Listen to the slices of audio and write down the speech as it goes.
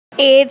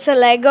It's a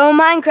Lego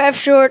Minecraft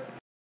short.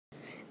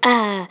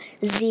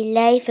 The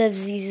life of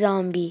the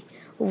zombie.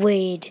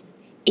 Wait,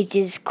 it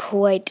is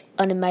quite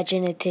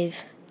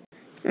unimaginative.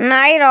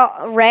 Night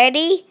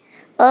already?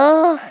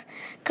 Ugh,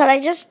 could I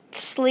just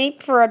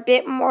sleep for a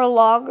bit more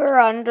longer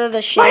under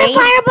the shade?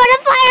 Bonfire!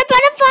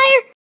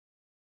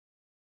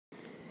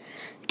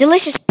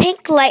 Delicious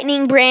pink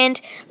lightning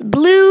brand,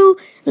 blue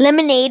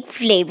lemonade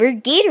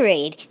flavored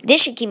Gatorade.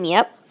 This should keep me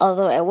up,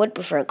 although I would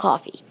prefer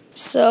coffee.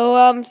 So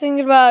I'm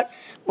thinking about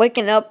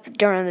waking up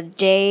during the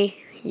day,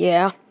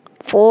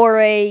 for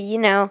a,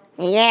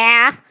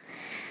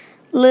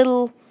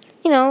 little,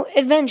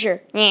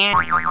 adventure.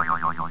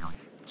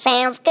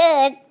 Sounds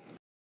good.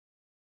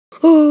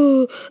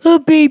 Oh, a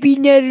baby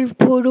nether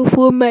portal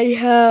for my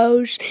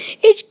house.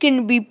 It's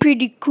gonna be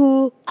pretty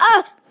cool.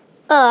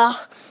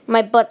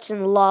 My butt's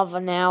in lava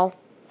now.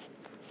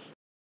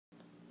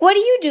 What are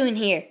you doing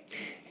here?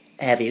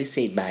 Have you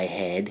seen my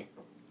head?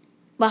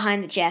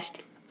 Behind the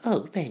chest.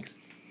 Oh, thanks.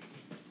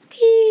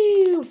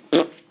 Pew.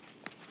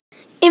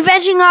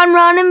 Invention gone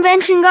wrong,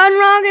 invention gone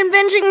wrong,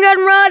 invention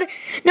gone wrong.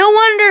 No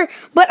wonder,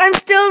 but I'm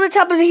still the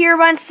top of the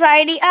Herobrine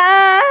Society.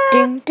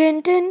 Dun, dun,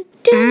 dun,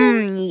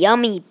 dun.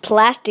 Yummy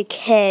plastic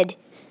head.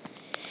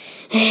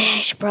 I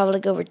should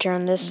probably go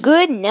return this.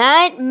 Good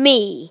night,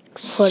 me.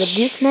 For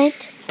this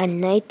night, a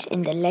night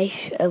in the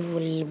life of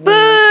Boo!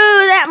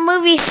 That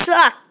movie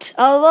sucked.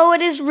 Although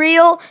it is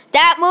real,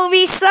 that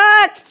movie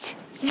sucked.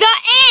 The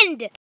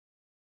end!